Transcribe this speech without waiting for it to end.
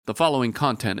The following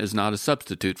content is not a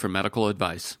substitute for medical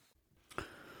advice.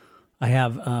 I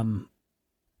have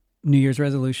New Year's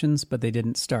resolutions, but they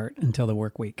didn't start until the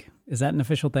work week. Is that an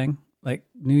official thing? Like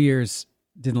New Year's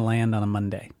didn't land on a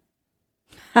Monday.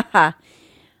 So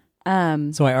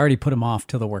I already put them off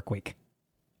till the work week.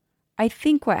 I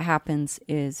think what happens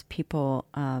is people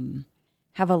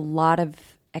have a lot of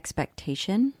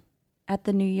expectation at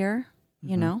the new year,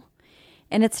 you know,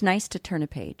 and it's nice to turn a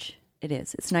page. It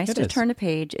is. It's nice to turn a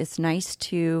page. It's nice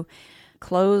to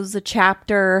close a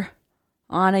chapter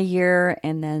on a year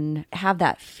and then have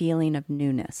that feeling of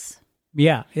newness.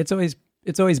 Yeah, it's always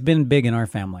been big in our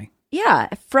family. Yeah,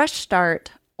 a fresh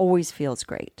start always feels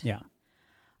great. Yeah.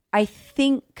 I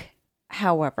think,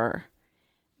 however,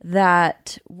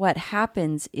 that what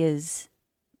happens is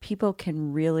people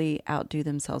can really outdo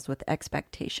themselves with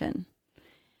expectation.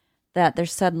 That they're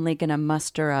suddenly going to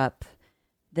muster up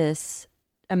this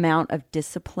amount of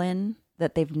discipline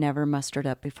that they've never mustered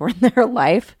up before in their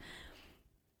life,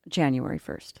 January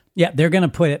 1st. Yeah, they're going to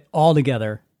put it all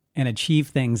together and achieve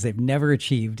things they've never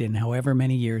achieved in however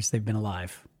many years they've been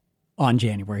alive on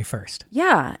January 1st.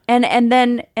 Yeah, and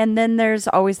then there's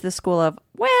always the school of,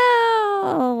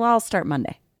 well, I'll start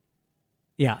Monday.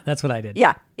 Yeah, that's what I did.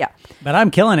 Yeah. But I'm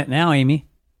killing it now, Amy.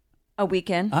 A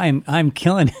weekend. I'm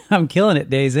killing it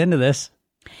days into this.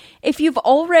 If you've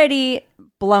already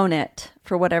blown it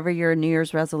for whatever your New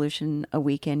Year's resolution a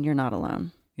weekend, you're not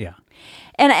alone. Yeah.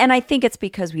 And I think it's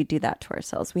because we do that to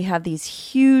ourselves. We have these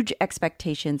huge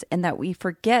expectations and that we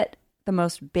forget the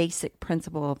most basic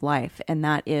principle of life. And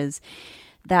that is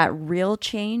that real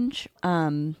change,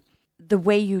 the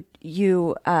way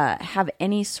you have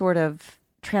any sort of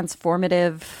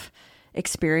transformative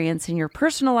experience in your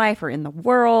personal life or in the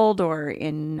world or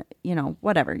in,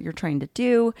 whatever you're trying to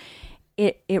do.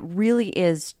 It really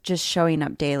is just showing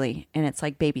up daily, and it's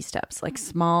like baby steps, like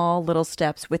small little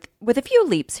steps with a few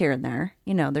leaps here and there.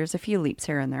 There's a few leaps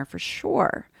here and there for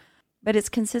sure, but it's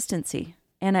consistency.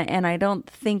 And I don't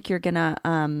think you're gonna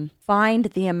find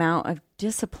the amount of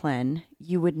discipline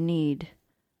you would need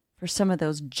for some of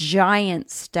those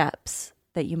giant steps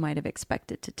that you might have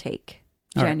expected to take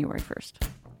January 1st.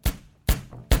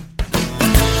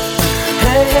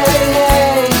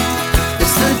 Hey,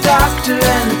 it's the doctor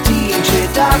and the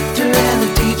DJ, doctor and the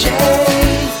DJ.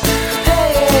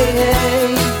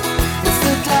 Hey, it's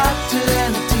the doctor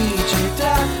and the DJ,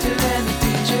 doctor and the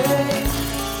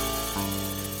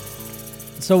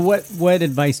DJ. So what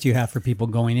advice do you have for people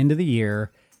going into the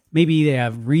year? Maybe they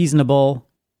have reasonable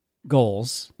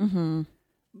goals. Mm-hmm.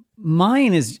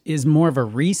 Mine is more of a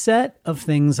reset of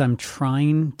things I'm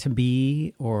trying to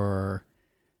be or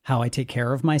how I take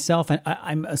care of myself.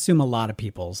 I assume a lot of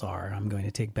people's are. I'm going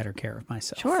to take better care of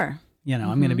myself. Sure.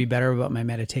 I'm going to be better about my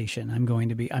meditation. I'm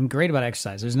great about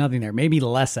exercise. There's nothing there. Maybe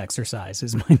less exercise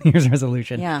is my New Year's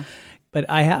resolution. Yeah. But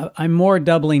I'm more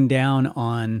doubling down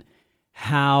on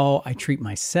how I treat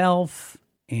myself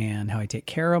and how I take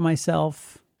care of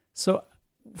myself. So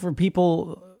for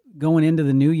people going into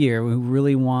the new year who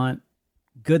really want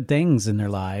good things in their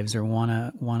lives or want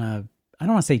to, I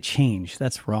don't want to say change.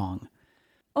 That's wrong.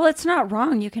 Well, it's not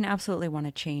wrong. You can absolutely want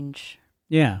to change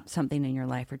something in your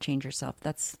life or change yourself.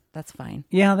 That's fine.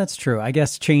 Yeah, that's true. I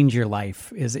guess change your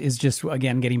life is just,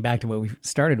 again, getting back to what we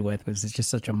started with, was it's just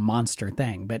such a monster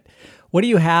thing. But what do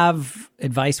you have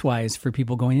advice-wise for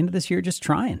people going into this year just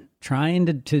trying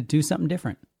to do something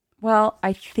different? Well,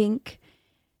 I think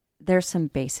there's some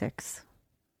basics.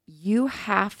 You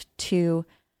have to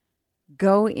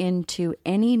go into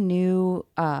any new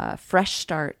fresh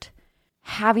start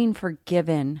having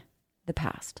forgiven the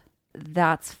past.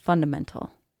 That's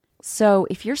fundamental. So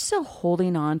if you're still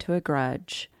holding on to a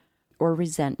grudge or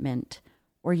resentment,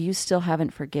 or you still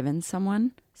haven't forgiven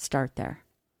someone, start there.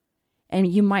 And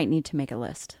you might need to make a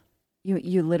list.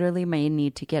 You literally may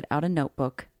need to get out a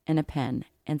notebook and a pen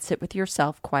and sit with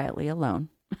yourself quietly alone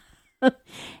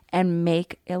and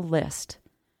make a list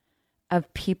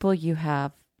of people you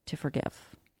have to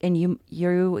forgive. And you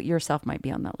yourself might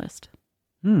be on that list.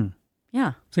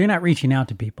 Yeah. So you're not reaching out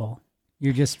to people.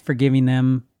 You're just forgiving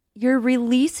them. You're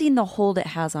releasing the hold it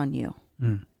has on you,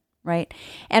 right?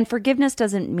 And forgiveness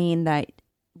doesn't mean that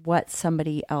what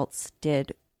somebody else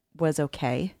did was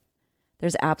okay.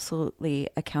 There's absolutely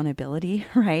accountability,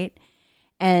 right?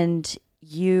 And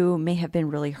you may have been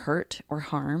really hurt or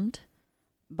harmed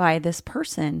by this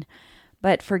person,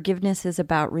 but forgiveness is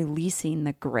about releasing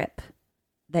the grip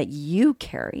that you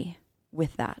carry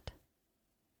with that.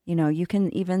 You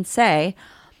can even say,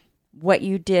 what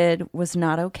you did was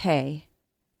not okay,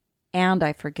 and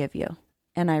I forgive you,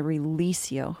 and I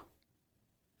release you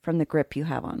from the grip you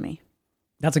have on me.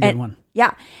 That's a good one.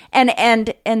 Yeah.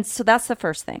 And so that's the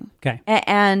first thing. Okay.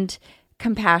 And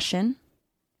compassion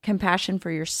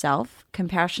for yourself,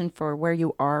 compassion for where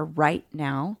you are right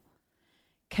now,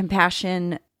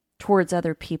 compassion towards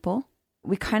other people.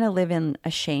 We kind of live in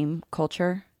a shame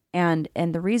culture. And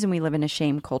the reason we live in a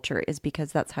shame culture is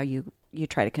because that's how you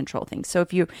try to control things. So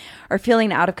if you are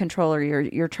feeling out of control, or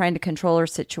you're trying to control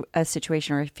a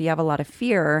situation, or if you have a lot of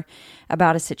fear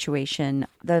about a situation,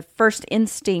 the first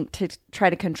instinct to try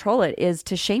to control it is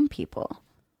to shame people.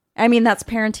 I mean, that's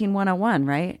parenting 101,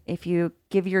 right? If you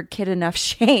give your kid enough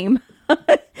shame,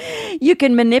 you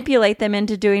can manipulate them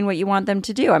into doing what you want them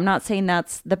to do. I'm not saying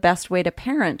that's the best way to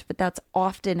parent, but that's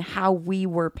often how we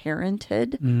were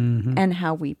parented and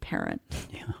how we parent.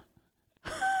 Yeah.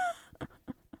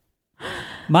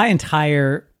 My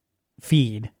entire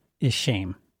feed is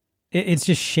shame. It's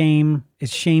just shame.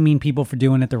 It's shaming people for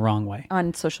doing it the wrong way.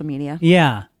 On social media.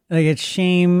 Yeah. Like, it's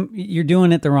shame. You're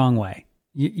doing it the wrong way.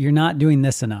 You're not doing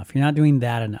this enough. You're not doing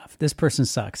that enough. This person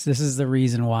sucks. This is the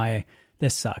reason why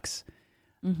this sucks.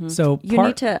 So You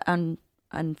need to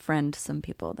unfriend some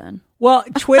people then. Well,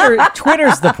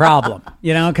 Twitter's the problem,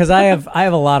 because I have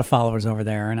a lot of followers over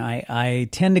there, and I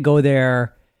tend to go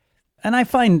there, and I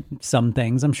find some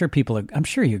things. I'm sure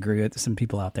you agree with, some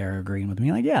people out there are agreeing with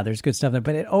me. Like, yeah, there's good stuff there,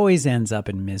 but it always ends up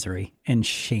in misery and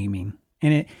shaming.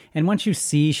 And once you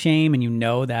see shame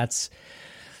and that's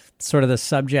sort of the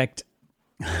subject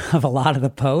of a lot of the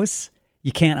posts,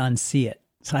 you can't unsee it.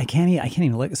 So I can't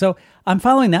even look. So I'm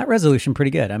following that resolution pretty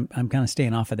good. I'm kind of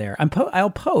staying off of there. I'll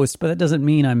post, but that doesn't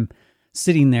mean I'm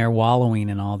sitting there wallowing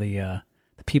in all the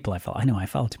people I follow. I know I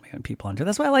follow too many people on Twitter.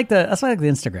 That's why I like the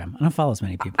Instagram. I don't follow as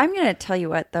many people. I'm going to tell you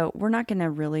what, though, we're not going to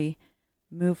really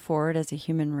move forward as a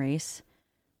human race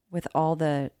with all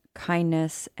the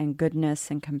kindness and goodness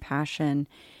and compassion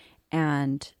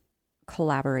and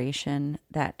collaboration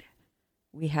that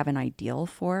we have an ideal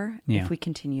for if we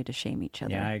continue to shame each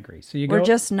other. Yeah, I agree. So we're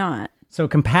just not. So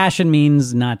compassion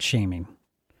means not shaming.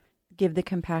 Give the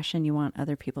compassion you want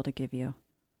other people to give you.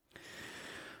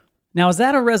 Now, is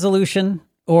that a resolution,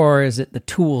 or is it the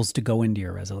tools to go into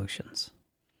your resolutions?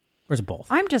 Or is it both?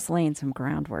 I'm just laying some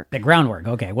groundwork. The groundwork.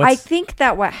 Okay. I think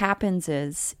that what happens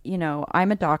is,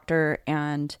 I'm a doctor,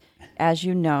 and as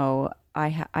you know,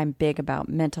 I'm big about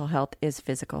mental health is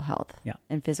physical health. Yeah.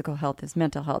 And physical health is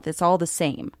mental health. It's all the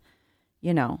same.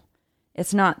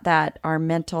 It's not that our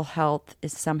mental health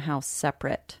is somehow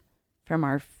separate from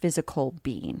our physical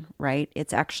being, right?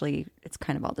 It's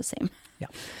kind of all the same. Yeah.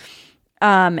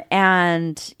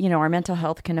 And our mental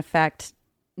health can affect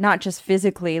not just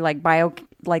physically, like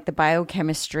the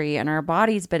biochemistry in our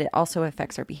bodies, but it also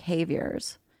affects our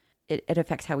behaviors. It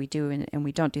affects how we do and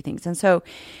we don't do things. And so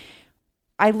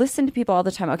I listen to people all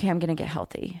the time. Okay, I'm going to get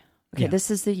healthy. Okay, This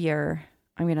is the year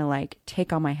I'm going to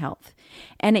take on my health.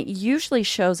 And it usually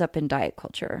shows up in diet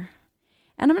culture.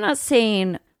 And I'm not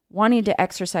saying wanting to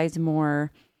exercise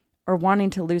more or wanting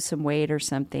to lose some weight or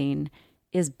something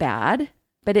is bad,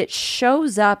 but it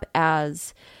shows up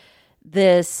as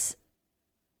this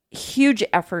huge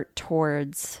effort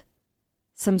towards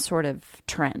some sort of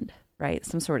trend, right?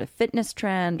 Some sort of fitness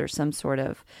trend or some sort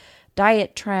of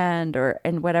diet trend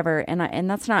and whatever. And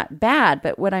that's not bad.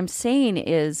 But what I'm saying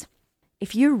is,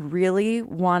 if you really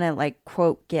want to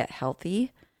quote, get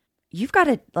healthy, you've got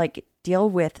to deal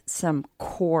with some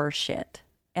core shit.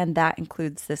 And that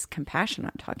includes this compassion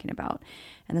I'm talking about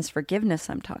and this forgiveness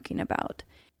I'm talking about.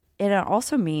 It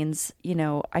also means,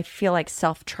 I feel like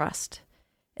self-trust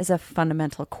is a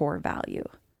fundamental core value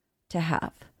to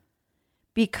have.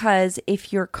 Because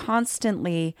if you're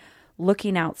constantly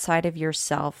looking outside of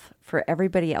yourself for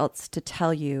everybody else to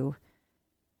tell you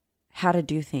how to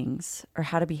do things or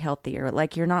how to be healthier,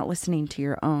 you're not listening to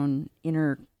your own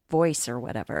inner voice or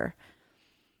whatever,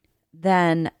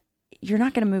 then you're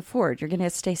not going to move forward. You're going to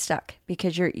stay stuck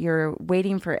because you're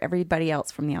waiting for everybody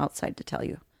else from the outside to tell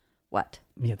you what.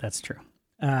 Yeah, that's true.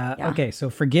 Okay, so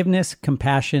forgiveness,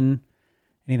 compassion,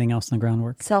 anything else in the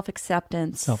groundwork?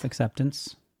 Self-acceptance.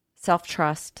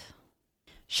 Self-trust.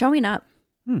 Showing up.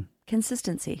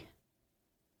 Consistency.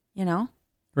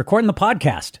 Recording the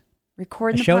podcast.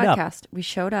 We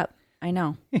showed up. I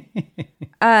know.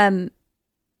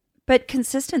 But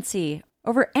consistency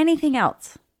over anything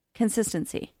else.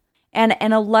 Consistency. And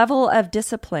a level of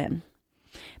discipline.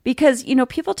 Because,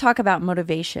 people talk about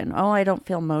motivation. Oh, I don't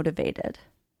feel motivated.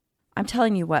 I'm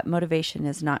telling you what, motivation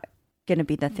is not going to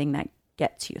be the thing that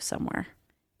gets you somewhere.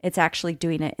 It's actually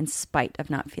doing it in spite of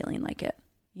not feeling like it.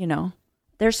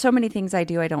 There's so many things I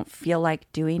do I don't feel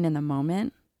like doing in the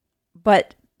moment,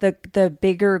 but the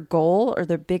bigger goal or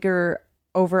the bigger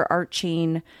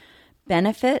overarching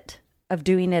benefit of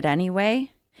doing it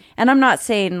anyway And I'm not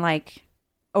saying like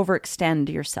overextend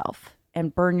yourself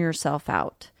and burn yourself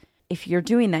out. If you're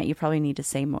doing that, you probably need to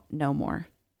say no more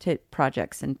to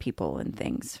projects and people and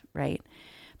things, right?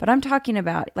 But I'm talking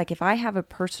about like if I have a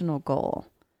personal goal,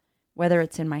 whether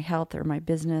it's in my health or my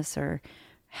business or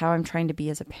how I'm trying to be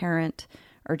as a parent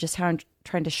or just how I'm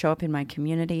trying to show up in my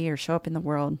community or show up in the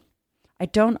world, I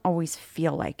don't always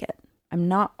feel like it. I'm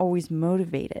not always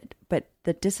motivated, but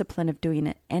the discipline of doing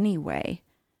it anyway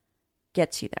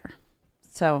gets you there.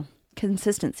 So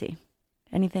consistency.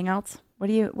 Anything else? What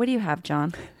do you have,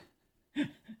 John?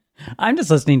 I'm just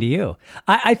listening to you.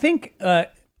 I think, I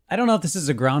don't know if this is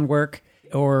a groundwork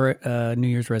or a New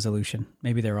Year's resolution.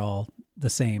 Maybe they're all the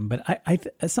same, but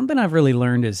something I've really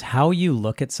learned is how you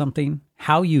look at something,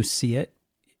 how you see it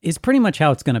is pretty much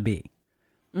how it's going to be.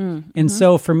 Mm-hmm. And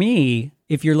so for me,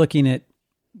 if you're looking at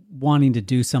wanting to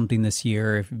do something this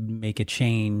year, if you make a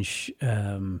change,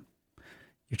 you're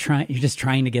just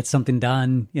trying to get something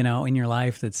done, in your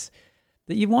life that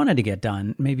you wanted to get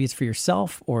done. Maybe it's for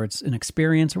yourself or it's an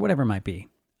experience or whatever it might be.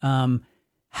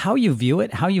 How you view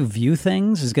it, how you view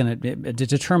things is going to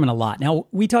determine a lot. Now,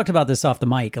 we talked about this off the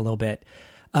mic a little bit.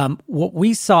 What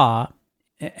we saw,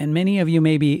 and many of you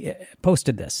maybe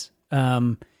posted this,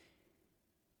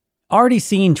 already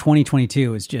seeing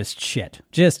 2022 is just shit.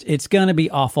 It's going to be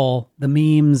awful. The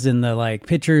memes and the like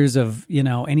pictures of,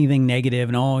 anything negative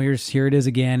and here it is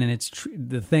again. And it's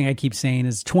the thing I keep saying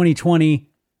is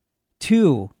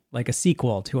 2022, like a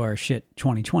sequel to our shit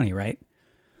 2020, right?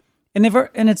 And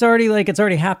it's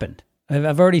already happened. I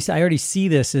already see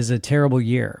this as a terrible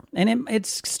year, and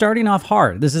it's starting off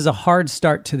hard. This is a hard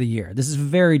start to the year. This is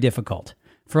very difficult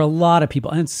for a lot of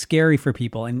people, and it's scary for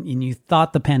people. And you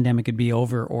thought the pandemic would be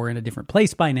over or in a different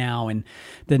place by now, and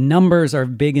the numbers are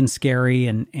big and scary,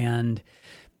 and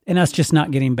us just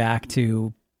not getting back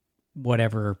to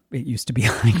whatever it used to be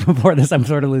like before this. I'm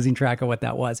sort of losing track of what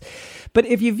that was. But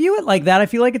if you view it like that, I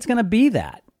feel like it's going to be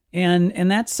that.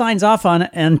 And that signs off on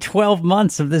 12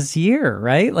 months of this year,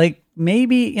 right? Like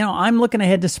maybe, I'm looking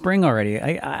ahead to spring already.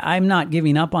 I'm not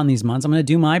giving up on these months. I'm going to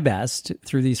do my best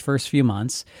through these first few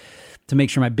months to make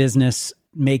sure my business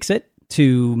makes it,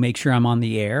 to make sure I'm on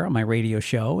the air on my radio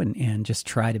show and just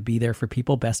try to be there for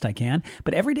people best I can.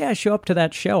 But every day I show up to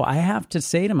that show, I have to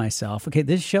say to myself, okay,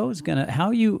 this show is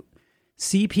how you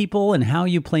see people and how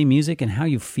you play music and how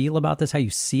you feel about this, how you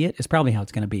see it is probably how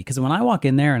it's going to be. Because when I walk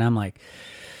in there and I'm like,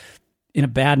 in a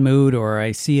bad mood, or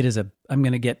I see it as I'm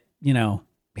going to get,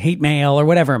 hate mail or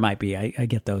whatever it might be. I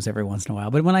get those every once in a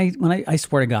while. But when I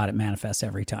swear to God, it manifests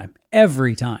every time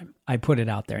I put it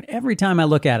out there. And every time I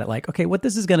look at it like, okay, what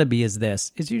this is going to be is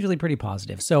this. It's usually pretty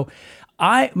positive. So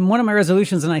one of my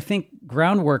resolutions, and I think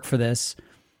groundwork for this,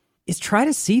 is try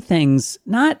to see things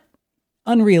not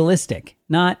unrealistic,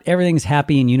 not everything's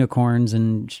happy and unicorns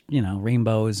and,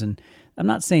 rainbows, and I'm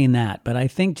not saying that, but I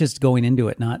think just going into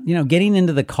it, not, getting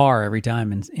into the car every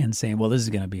time and saying, well, this is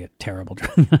going to be a terrible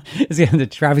drive. The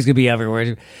traffic's going to be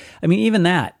everywhere. I mean, even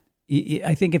that,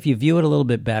 I think if you view it a little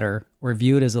bit better or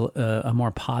view it as a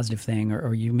more positive thing,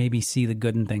 or you maybe see the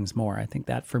good in things more, I think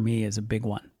that for me is a big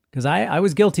one. Because I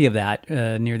was guilty of that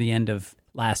near the end of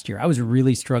last year. I was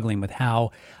really struggling with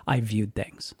how I viewed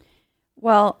things.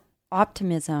 Well,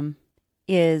 optimism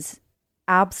is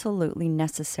absolutely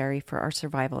necessary for our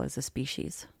survival as a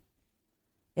species.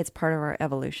 It's part of our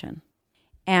evolution.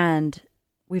 And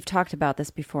we've talked about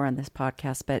this before on this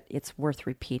podcast, but it's worth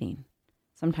repeating.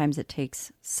 Sometimes it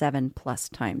takes 7+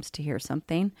 times to hear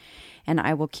something. And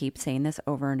I will keep saying this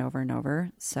over and over and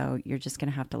over. So you're just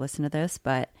going to have to listen to this.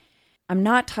 But I'm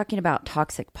not talking about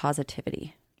toxic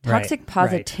positivity. Toxic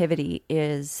positivity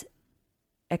is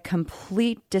a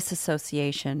complete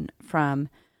disassociation from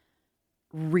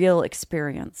real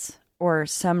experience or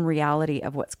some reality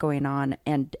of what's going on,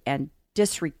 and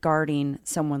disregarding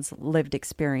someone's lived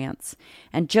experience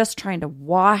and just trying to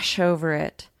wash over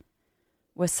it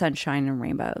with sunshine and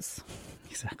rainbows.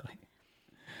 Exactly.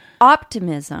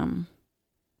 Optimism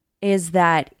is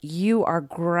that you are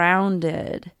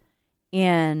grounded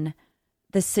in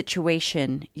the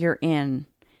situation you're in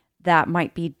that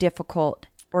might be difficult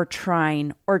or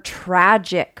trying or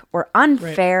tragic or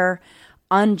unfair,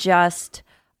 unjust,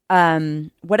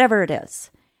 whatever it is.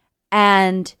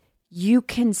 And you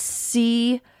can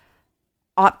see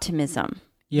optimism.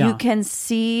 Yeah. You can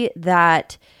see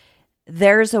that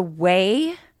there's a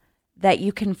way that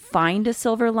you can find a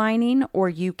silver lining, or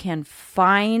you can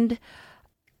find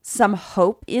some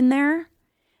hope in there,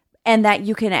 and that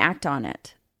you can act on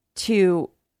it to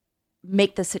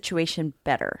make the situation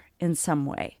better in some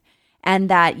way, and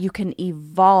that you can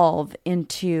evolve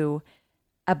into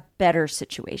a better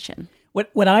situation.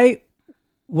 What I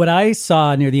what I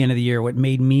saw near the end of the year, what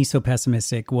made me so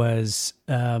pessimistic was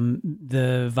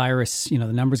the virus, the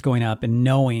numbers going up and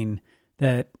knowing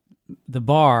that the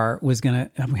bar was going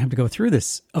to have to go through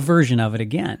a version of it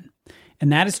again.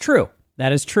 And that is true.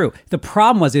 That is true. The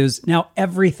problem was now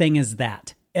everything is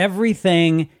that.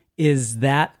 Everything is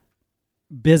that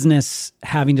business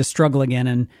having to struggle again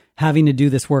and having to do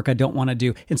this work I don't want to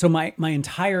do. And so my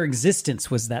entire existence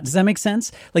was that. Does that make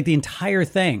sense? Like the entire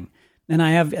thing. And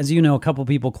I have, as you know, a couple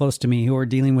people close to me who are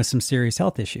dealing with some serious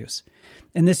health issues.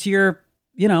 And this year,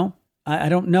 I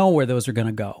don't know where those are going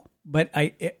to go. But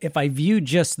if I view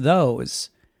just those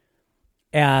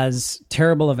as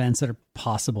terrible events that are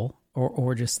possible,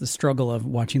 or just the struggle of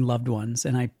watching loved ones,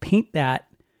 and I paint that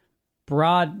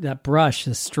brush,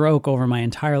 the stroke over my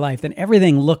entire life, then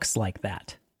everything looks like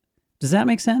that. Does that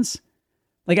make sense?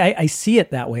 Like I see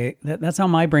it that way. That's how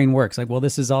my brain works. Like, well,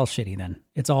 this is all shitty then.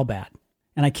 It's all bad.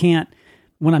 And I can't,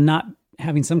 when I'm not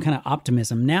having some kind of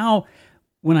optimism. Now,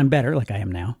 when I'm better, like I am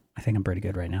now, I think I'm pretty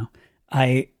good right now.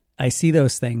 I see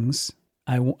those things.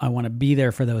 I want to be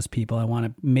there for those people. I want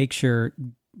to make sure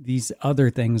these other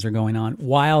things are going on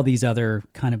while these other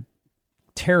kind of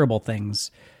terrible things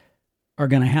are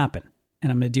going to happen.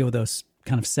 And I'm going to deal with those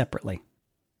kind of separately.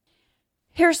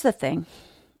 Here's the thing.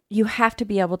 You have to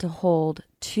be able to hold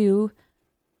two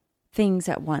things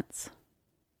at once.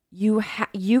 You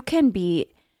can be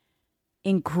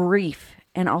in grief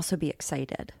and also be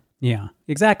excited. Yeah,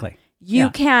 exactly. You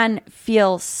can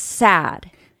feel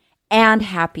sad and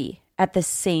happy at the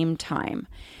same time.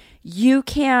 You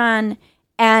can,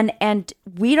 and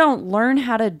we don't learn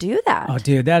how to do that. Oh,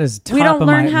 dude, that is top we don't of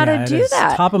learn my, how yeah, to do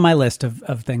that. Top of my list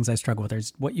of things I struggle with.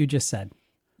 There's what you just said.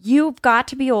 You've got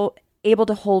to be able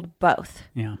to hold both.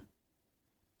 Yeah.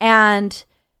 And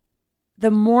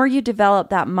the more you develop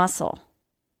that muscle,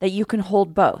 that you can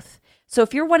hold both. So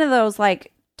if you're one of those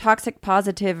like toxic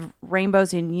positive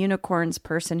rainbows and unicorns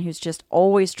person who's just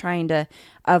always trying to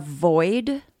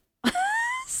avoid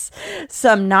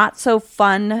some not so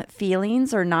fun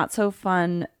feelings or not so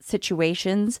fun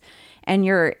situations, and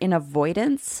you're in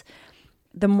avoidance,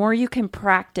 the more you can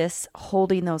practice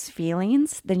holding those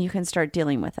feelings, then you can start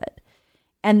dealing with it.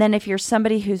 And then if you're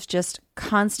somebody who's just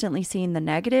constantly seeing the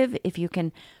negative, if you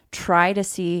can try to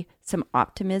see some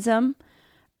optimism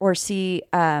or see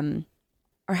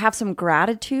or have some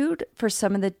gratitude for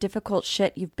some of the difficult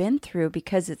shit you've been through,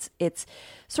 because it's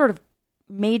sort of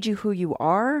made you who you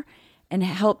are and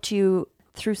helped you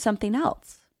through something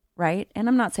else, right? And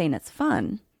I'm not saying it's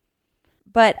fun,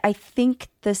 but I think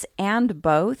this and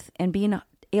both, and being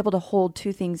able to hold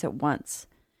two things at once,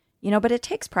 but it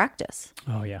takes practice.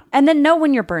 Oh, yeah. And then know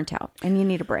when you're burnt out and you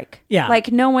need a break. Yeah.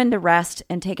 Like know when to rest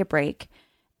and take a break,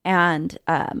 and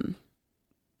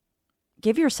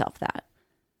give yourself that.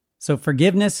 So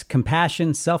forgiveness,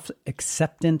 compassion,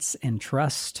 self-acceptance, and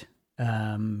trust,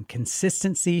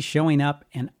 consistency, showing up,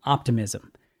 and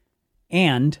optimism.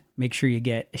 And make sure you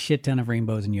get a shit ton of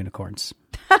rainbows and unicorns.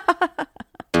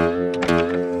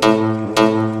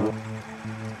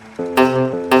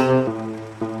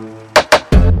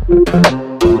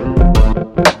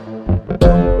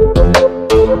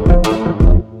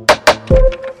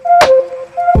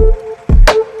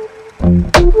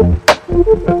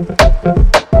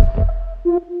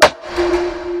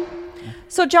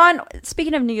 So, John,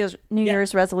 speaking of New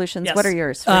Year's resolutions, Yes. what are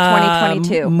yours for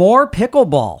 2022? More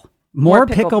pickleball. More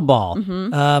pickleball.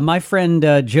 Mm-hmm. My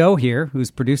friend Joe here, who's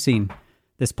producing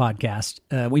this podcast,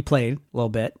 we played a little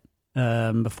bit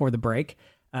before the break,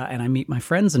 and I meet my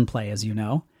friends and play, as you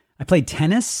know. I played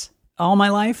tennis all my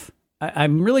life.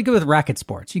 I'm really good with racket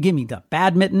sports. You gave me the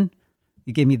badminton,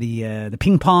 you gave me the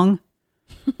ping pong,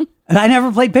 and I never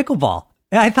played pickleball.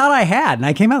 I thought I had, and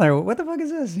I came out there, what the fuck is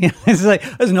this? It's like,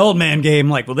 it's an old man game.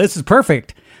 Like, well, this is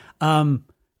perfect. I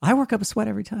work up a sweat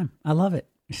every time. I love it.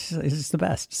 It's just the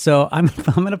best. So I'm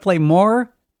going to play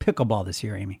more pickleball this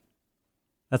year, Amy.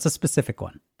 That's a specific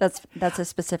one. That's a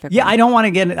specific Yeah, one. I don't want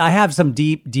to get it. I have some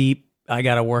deep, I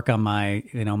got to work on my,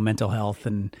 mental health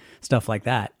and stuff like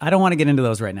that. I don't want to get into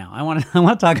those right now. I want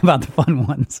to talk about the fun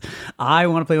ones. I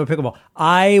want to play with pickleball.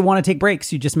 I want to take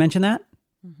breaks. You just mentioned that?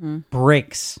 Mm-hmm.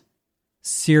 Breaks.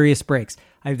 Serious breaks.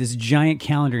 I have this giant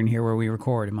calendar in here where we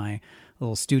record in my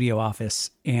little studio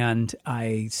office, and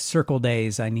I circle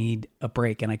days I need a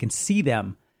break, and I can see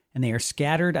them, and they are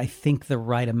scattered, I think, the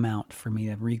right amount for me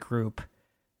to regroup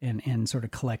and sort of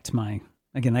collect my,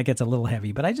 again, that gets a little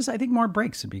heavy, but I think more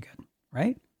breaks would be good,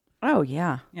 right? Oh,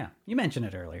 yeah. Yeah, you mentioned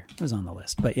it earlier. It was on the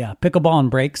list. But yeah, pickleball and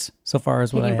breaks so far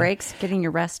is what I Taking have. breaks, getting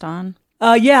your rest on.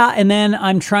 Yeah, and then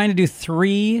I'm trying to do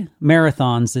 3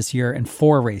 marathons this year and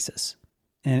 4 races.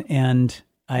 And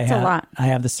That's a lot. I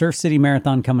have the Surf City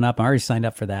Marathon coming up. I already signed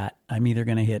up for that. I'm either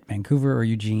going to hit Vancouver or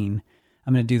Eugene.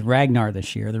 I'm going to do Ragnar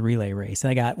this year, the relay race.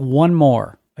 And I got one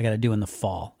more I got to do in the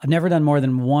fall. I've never done more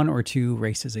than 1 or 2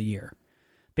 races a year,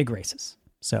 big races.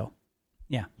 So,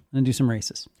 yeah, I'm going to do some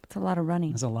races. It's a lot of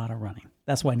running. That's a lot of running.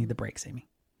 That's why I need the breaks, Amy.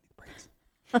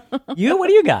 What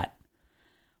do you got?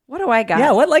 What do I got?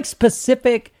 Yeah, what like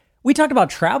specific? We talked about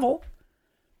travel.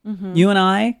 Mm-hmm. You and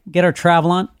I get our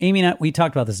travel on. Amy and I, we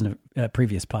talked about this in a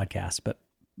previous podcast, but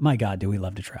my God, do we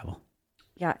love to travel?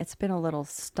 Yeah, it's been a little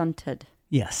stunted.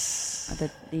 Yes.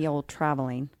 The old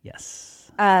traveling.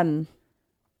 Yes.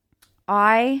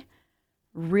 I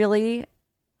really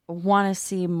want to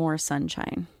see more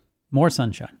sunshine. More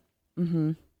sunshine.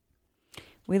 Mm-hmm.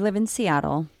 We live in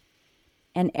Seattle,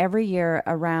 and every year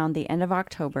around the end of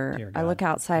October, Dear I God, look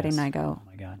outside yes. and I go, Oh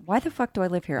my God. why the fuck do I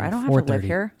live here? I don't have to live 4:30.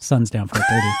 here. Sun's down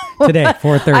 4:30 today.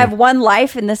 4:30. I have one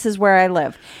life, and this is where I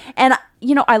live. And,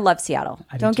 you know, I love Seattle.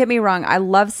 I do Don't too. get me wrong. I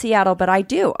love Seattle, but I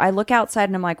do. I look outside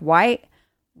and I'm like, why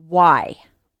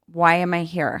am I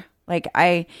here? Like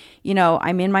I'm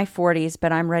in my 40s,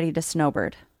 but I'm ready to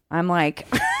snowbird. I'm like,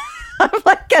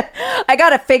 I got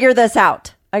to figure this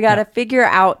out. I got to figure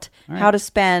out All right. how to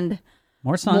spend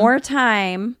More sun. more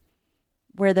time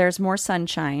where there's more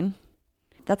sunshine.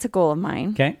 That's a goal of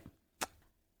mine. Okay.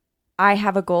 I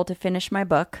have a goal to finish my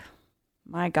book.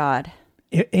 My God.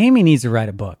 Amy needs to write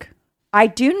a book.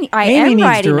 I Amy am needs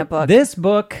writing to, a book. This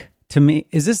book, to me,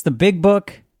 is this the big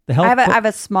book? The health I book? have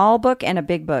a small book and a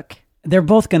big book. They're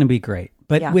both going to be great.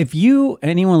 But Yeah. if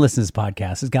anyone listens to this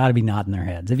podcast has got to be nodding their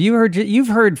heads. If you've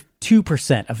heard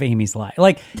 2% of Amy's life,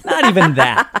 like not even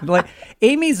that. Like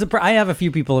I have a few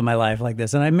people in my life like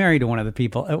this, and I'm married to one of the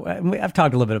people. I've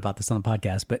talked a little bit about this on the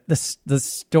podcast, but the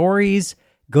stories,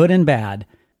 good and bad,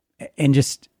 and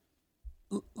just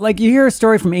like you hear a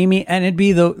story from Amy, and it'd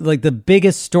be the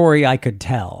biggest story I could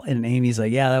tell, and Amy's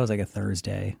like, "Yeah, that was like a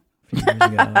Thursday a few years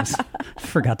ago." I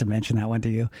forgot to mention that one to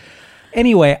you.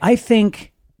 Anyway, I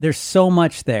think there's so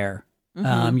much there.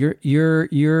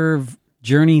 Your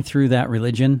journey through that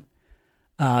religion,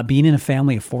 being in a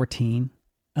family of 14,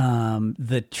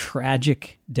 the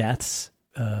tragic deaths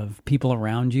of people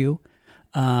around you,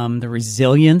 the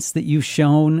resilience that you've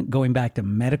shown going back to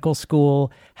medical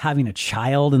school, having a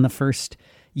child in the first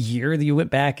year that you went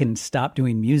back and stopped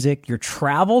doing music, your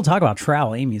travel, talk about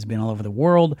travel. Amy's been all over the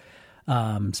world,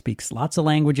 speaks lots of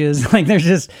languages. Like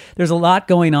there's a lot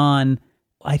going on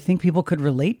I think people could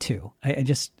relate to.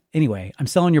 Anyway, I'm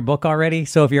selling your book already.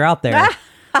 So if you're out there,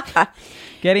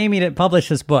 get Amy to publish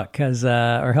this book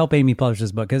or help Amy publish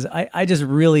this book. Cause I just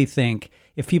really think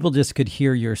if people just could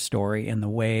hear your story and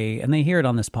they hear it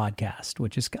on this podcast,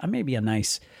 which is maybe a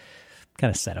nice kind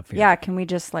of setup for you. Yeah, can we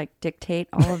just like dictate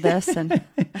all of this and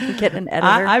get an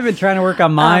editor? I've been trying to work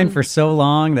on mine for so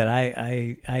long that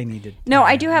I need to. No,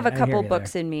 I do have a I couple hear you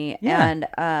books there. in me, Yeah.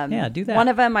 and do that. one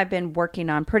of them I've been working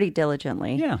on pretty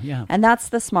diligently. Yeah. And that's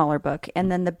the smaller book,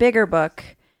 and then the bigger book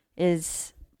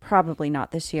is probably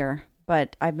not this year,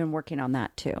 but I've been working on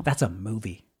that too. That's a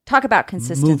movie. Talk about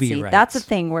consistency. Movie rights. That's a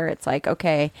thing where it's like,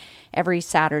 okay, every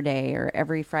Saturday or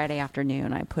every Friday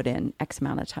afternoon, I put in X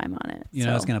amount of time on it. You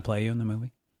know who's going to play you in the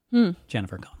movie?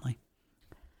 Jennifer Connelly.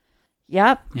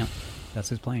 Yep, Yeah, that's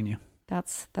who's playing you.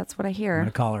 that's what I I'm hear. going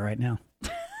to call her right now.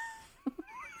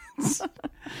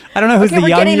 I don't know who's Okay, the we're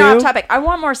young getting you. off topic. I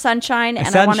want more sunshine,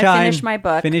 and I want to finish my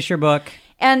book. Finish your book.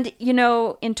 And,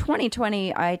 in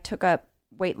 2020, I took up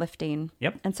weightlifting.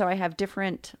 Yep. And so I have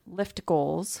different lift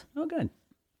goals Oh, good.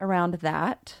 around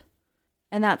that.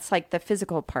 And that's like the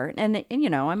physical part. And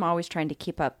I'm always trying to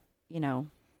keep up,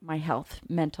 my health,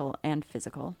 mental and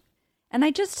physical. And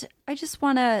I just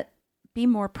want to be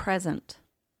more present.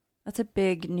 That's a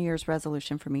big New Year's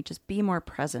resolution for me. Just be more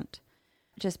present.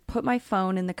 Just put my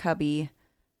phone in the cubby,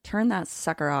 turn that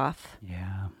sucker off.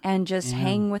 Yeah. And just Yeah.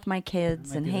 hang with my kids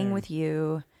Might and be hang there. with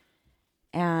you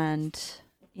and,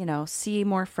 see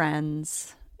more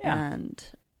friends Yeah. and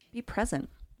be present.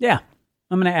 Yeah.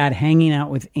 I'm going to add hanging out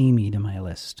with Amy to my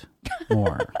list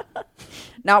more.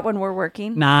 Not when we're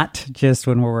working. Not just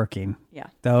when we're working. Yeah.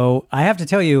 Though I have to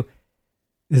tell you,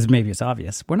 maybe it's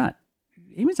obvious.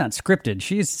 Amy's not scripted.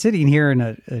 She's sitting here in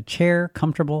a chair,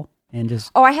 comfortable, and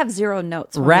just Oh, I have zero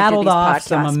notes. When rattled we do these off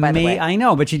podcasts, some by the way. I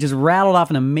know, but she just rattled off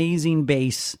an amazing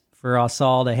base for us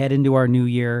all to head into our new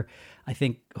year. I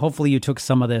think hopefully you took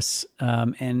some of this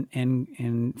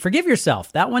and forgive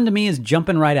yourself. That one to me is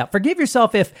jumping right out. Forgive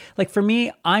yourself if, like for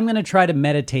me, I'm going to try to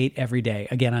meditate every day.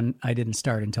 Again, I didn't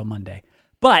start until Monday,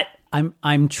 but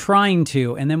I'm trying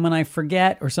to. And then when I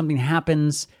forget or something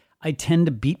happens, I tend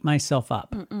to beat myself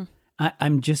up.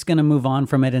 I'm just going to move on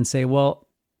from it and say, well,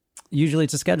 usually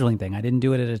it's a scheduling thing. I didn't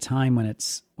do it at a time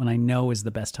when I know is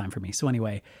the best time for me. So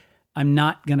anyway, I'm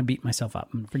not going to beat myself up.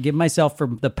 I'm going to forgive myself for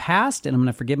the past, and I'm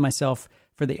going to forgive myself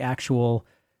for the actual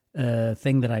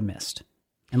thing that I missed.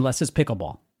 Unless it's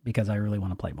pickleball, because I really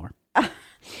want to play more.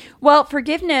 Well,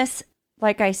 forgiveness,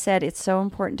 like I said, it's so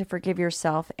important to forgive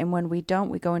yourself. And when we don't,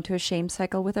 we go into a shame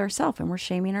cycle with ourselves, and we're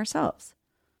shaming ourselves.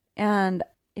 And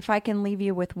if I can leave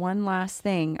you with one last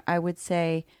thing, I would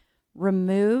say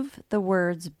remove the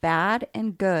words bad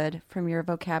and good from your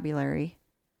vocabulary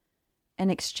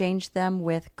and exchange them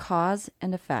with cause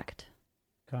and effect.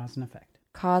 Cause and effect.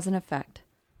 Cause and effect.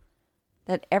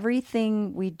 That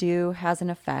everything we do has an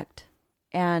effect.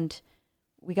 And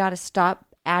we got to stop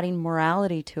adding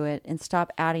morality to it and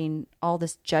stop adding all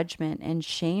this judgment and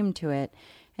shame to it,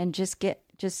 and just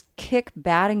kick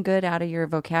bad and good out of your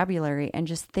vocabulary and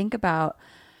just think about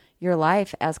your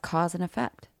life as cause and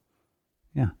effect.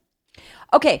 Yeah.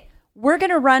 Okay, we're going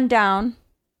to run down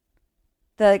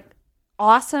the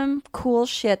awesome, cool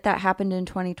shit that happened in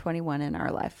 2021 in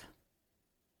our life.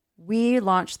 We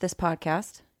launched this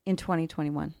podcast in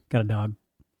 2021. Got a dog.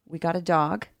 We got a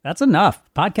dog. That's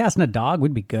enough. Podcast and a dog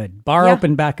would be good. Bar Yeah.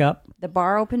 opened back up. The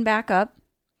bar opened back up.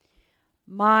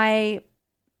 My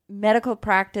medical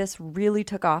practice really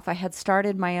took off. I had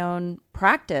started my own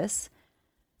practice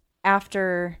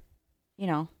after,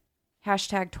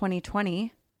 hashtag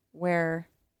 2020, where,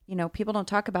 people don't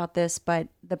talk about this, but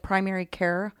the primary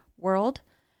care world,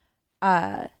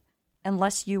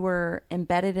 unless you were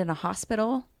embedded in a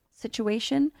hospital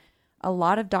situation, a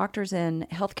lot of doctors and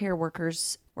healthcare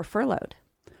workers were furloughed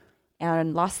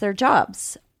and lost their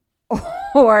jobs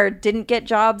or didn't get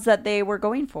jobs that they were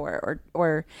going for.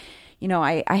 Or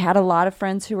I had a lot of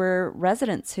friends who were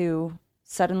residents who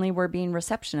suddenly were being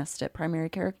receptionists at primary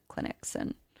care clinics.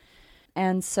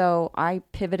 And so I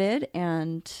pivoted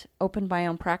and opened my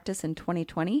own practice in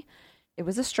 2020. It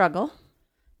was a struggle,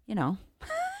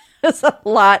 It's a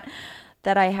lot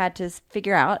that I had to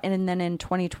figure out. And then in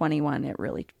 2021, it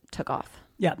really took off.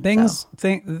 Yeah,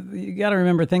 you got to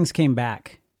remember things came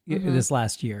back this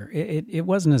last year. It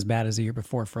wasn't as bad as the year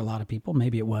before for a lot of people.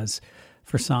 Maybe it was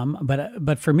for some,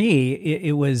 but for me,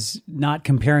 it was not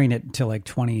comparing it to like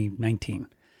 2019.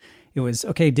 It was,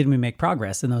 okay, did we make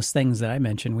progress? And those things that I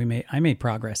mentioned, I made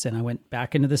progress, and I went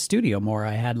back into the studio more.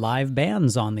 I had live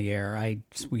bands on the air.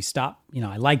 We stopped,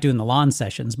 I like doing the lawn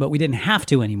sessions, but we didn't have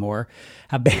to anymore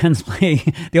have bands play.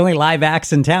 The only live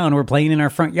acts in town were playing in our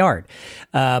front yard.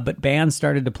 But bands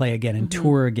started to play again and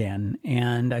tour again.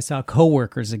 And I saw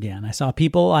coworkers again. I saw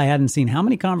people I hadn't seen. How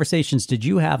many conversations did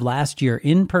you have last year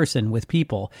in person with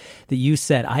people that you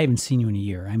said, I haven't seen you in a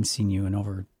year. I haven't seen you in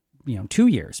over 2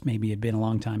 years. Maybe it'd been a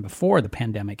long time before the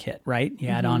pandemic hit, right? You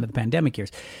add on to the pandemic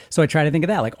years. So I try to think of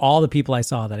that, like all the people I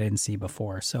saw that I didn't see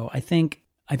before. So I think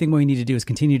what we need to do is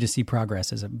continue to see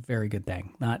progress as a very good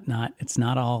thing. It's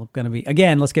not all going to be,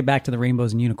 again, let's get back to the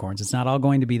rainbows and unicorns. It's not all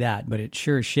going to be that, but it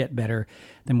sure is shit better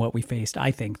than what we faced, I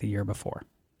think, the year before.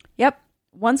 Yep.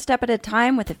 One step at a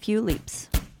time with a few leaps.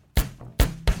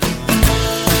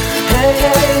 Hey,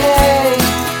 hey, hey.